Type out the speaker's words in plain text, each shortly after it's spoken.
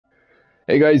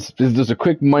Hey guys, this is just a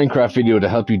quick Minecraft video to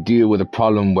help you deal with a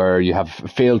problem where you have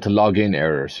failed to log in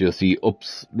errors. You'll see,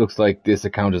 oops, looks like this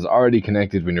account is already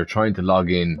connected when you're trying to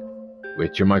log in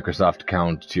with your Microsoft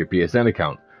account to your PSN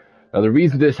account. Now the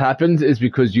reason this happens is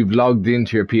because you've logged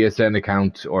into your PSN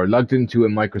account or logged into a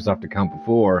Microsoft account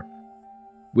before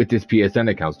with this PSN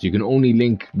account. So you can only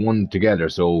link one together.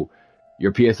 So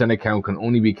your PSN account can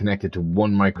only be connected to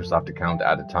one Microsoft account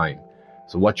at a time.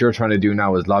 So what you're trying to do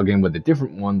now is log in with a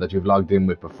different one that you've logged in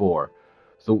with before.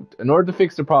 So in order to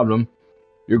fix the problem,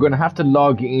 you're going to have to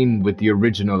log in with the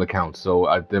original account. So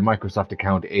the Microsoft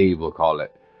account A, we'll call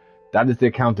it. That is the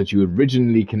account that you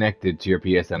originally connected to your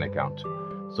PSN account.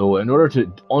 So in order to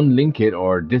unlink it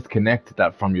or disconnect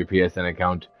that from your PSN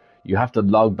account, you have to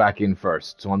log back in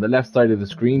first. So on the left side of the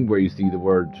screen where you see the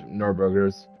word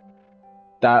Nurburgers,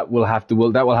 that will have a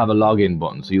login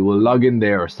button. So you will log in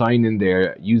there or sign in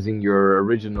there using your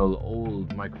original old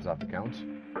Microsoft account.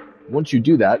 Once you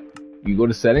do that, you go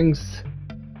to settings,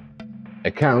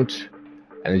 account,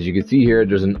 and as you can see here,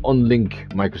 there's an unlink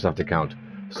Microsoft account.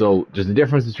 So there's a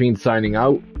difference between signing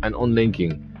out and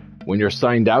unlinking. When you're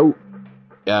signed out,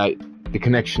 the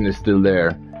connection is still there.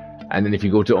 And then if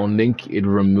you go to unlink,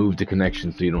 it'll remove the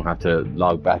connection so you don't have to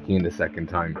log back in the second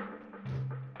time.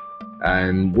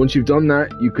 And once you've done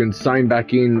that, you can sign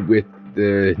back in with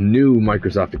the new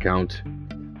Microsoft account,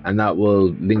 and that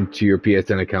will link to your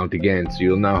PSN account again. So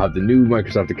you'll now have the new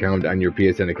Microsoft account and your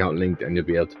PSN account linked, and you'll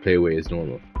be able to play away as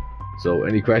normal. So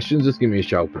any questions, just give me a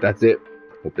shout. But that's it.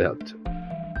 Hope that helped.